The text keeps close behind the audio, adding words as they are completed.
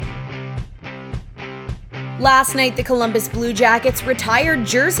Last night, the Columbus Blue Jackets retired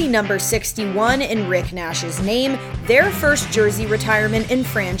jersey number 61 in Rick Nash's name, their first jersey retirement in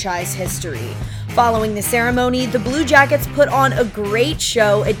franchise history. Following the ceremony, the Blue Jackets put on a great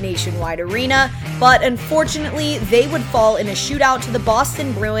show at Nationwide Arena, but unfortunately, they would fall in a shootout to the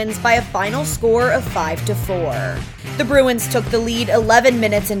Boston Bruins by a final score of 5-4. The Bruins took the lead 11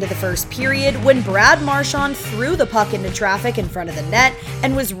 minutes into the first period when Brad Marchand threw the puck into traffic in front of the net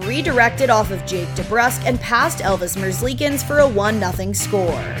and was redirected off of Jake DeBrusk and past Elvis Merzlikins for a 1-0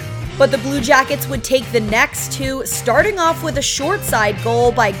 score. But the Blue Jackets would take the next two, starting off with a short side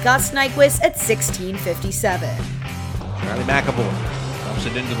goal by Gus Nyquist at 16:57. Charlie McAvoy dumps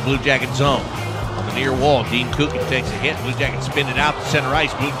it into the Blue Jacket zone. On the near wall, Dean Kukin takes a hit. Blue Jackets spin it out to center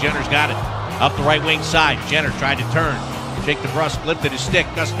ice. Blue Jenner's got it. Up the right wing side, Jenner tried to turn. Jake DeBrusk lifted his stick.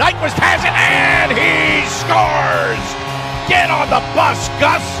 Gus Nyquist has it, and he scores! Get on the bus,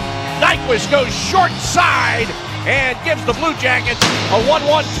 Gus! Nyquist goes short side and gives the Blue Jackets a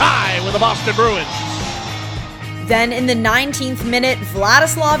 1-1 tie with the Boston Bruins. Then in the 19th minute,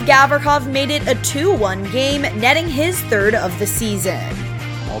 Vladislav Gavrikov made it a 2-1 game, netting his third of the season.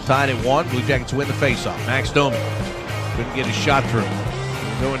 All tied at 1, Blue Jackets win the faceoff. Max Domi couldn't get his shot through.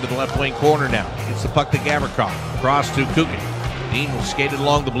 Go into the left wing corner now. Gets the puck to Gavrikov. Cross to Kukin. Dean will skate it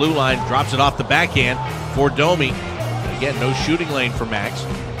along the blue line. Drops it off the backhand for Domi. Again, no shooting lane for Max.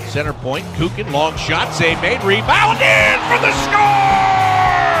 Center point. Kukin, long shot. Save made. Rebound in for the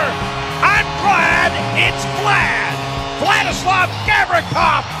score! I'm glad it's Vlad. Vladislav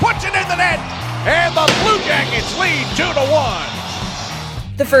Gavrikov puts it in the net. And the Blue Jackets lead 2-1.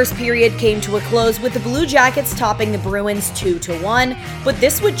 The first period came to a close with the Blue Jackets topping the Bruins 2-1, but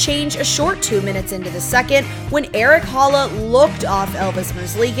this would change a short 2 minutes into the second when Erik Haula looked off Elvis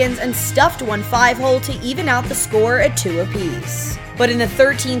Merzlikins and stuffed one 5-hole to even out the score at 2 apiece. But in the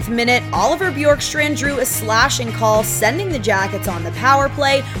 13th minute, Oliver Bjorkstrand drew a slashing call, sending the Jackets on the power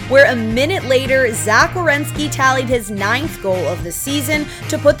play, where a minute later, Zach Werenski tallied his 9th goal of the season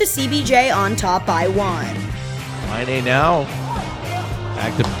to put the CBJ on top by 1. Line A now.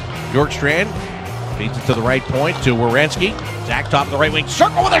 Back to Bjorkstrand. Feeds it to the right point to Werenski. Zach top of the right wing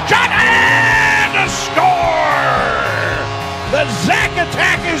circle with a shot and a score! The Zach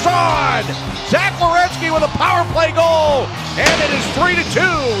attack is on! Zach Werenski with a power play goal! And it is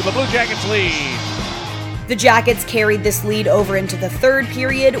 3-2. The Blue Jackets lead. The Jackets carried this lead over into the third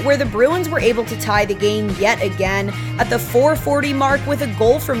period, where the Bruins were able to tie the game yet again at the 4:40 mark with a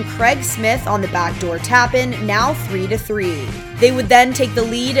goal from Craig Smith on the backdoor tap-in, now 3-3. They would then take the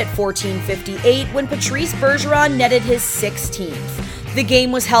lead at 14:58 when Patrice Bergeron netted his 16th. The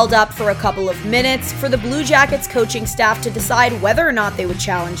game was held up for a couple of minutes for the Blue Jackets coaching staff to decide whether or not they would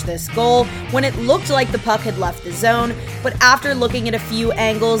challenge this goal when it looked like the puck had left the zone, but after looking at a few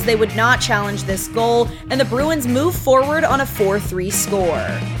angles, they would not challenge this goal, and the Bruins moved forward on a 4-3 score.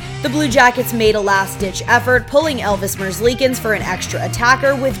 The Blue Jackets made a last-ditch effort, pulling Elvis Merzlikins for an extra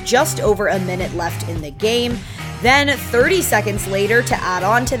attacker with just over a minute left in the game. Then, 30 seconds later, to add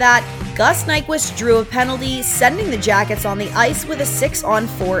on to that, Gus Nyquist drew a penalty, sending the Jackets on the ice with a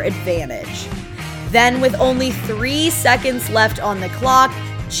 6-on-4 advantage. Then, with only 3 seconds left on the clock,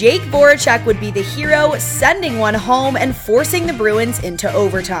 Jake Voracek would be the hero, sending one home and forcing the Bruins into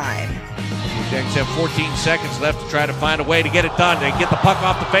overtime. The Jackets have 14 seconds left to try to find a way to get it done. They get the puck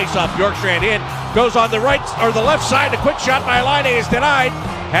off the faceoff. Bjorkstrand in, goes on the right or the left side. A quick shot by Laine is denied.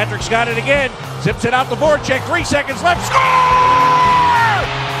 Patrick's got it again. Zips it out to Voracek. 3 seconds left. Score!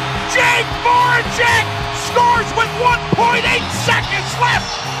 Jake Voracek scores with 1.8 seconds left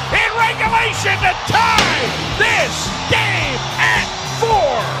in regulation to tie this game at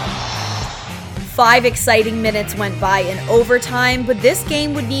 4. 5 exciting minutes went by in overtime, but this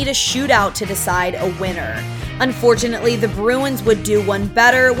game would need a shootout to decide a winner. Unfortunately, the Bruins would do one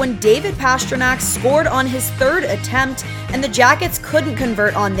better when David Pastrnak scored on his 3rd attempt, and the Jackets couldn't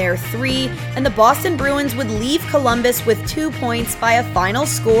convert on their 3, and the Boston Bruins would leave Columbus with 2 points by a final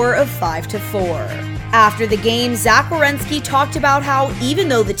score of 5-4. After the game, Zach Werenski talked about how even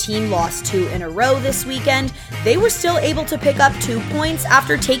though the team lost 2 in a row this weekend, they were still able to pick up 2 points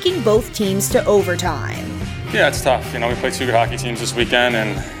after taking both teams to overtime. Yeah, it's tough. We played 2 good hockey teams this weekend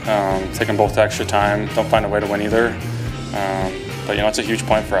and taking both to extra time. Don't find a way to win either. But, it's a huge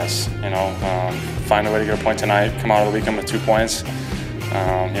point for us. Find a way to get a point tonight, come out of the weekend with 2 points.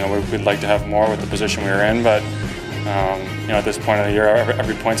 We'd like to have more with the position we were in, but, at this point of the year,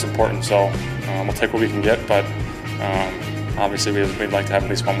 every point's important. So we'll take what we can get, but obviously we'd like to have at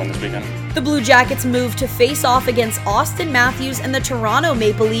least one win this weekend. The Blue Jackets moved to face off against Austin Matthews and the Toronto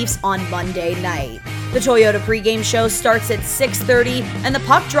Maple Leafs on Monday night. The Toyota pregame show starts at 6:30 and the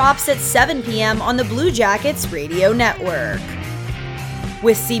puck drops at 7 p.m. on the Blue Jackets radio network.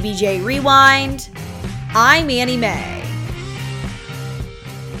 With CBJ Rewind, I'm Annie Mae.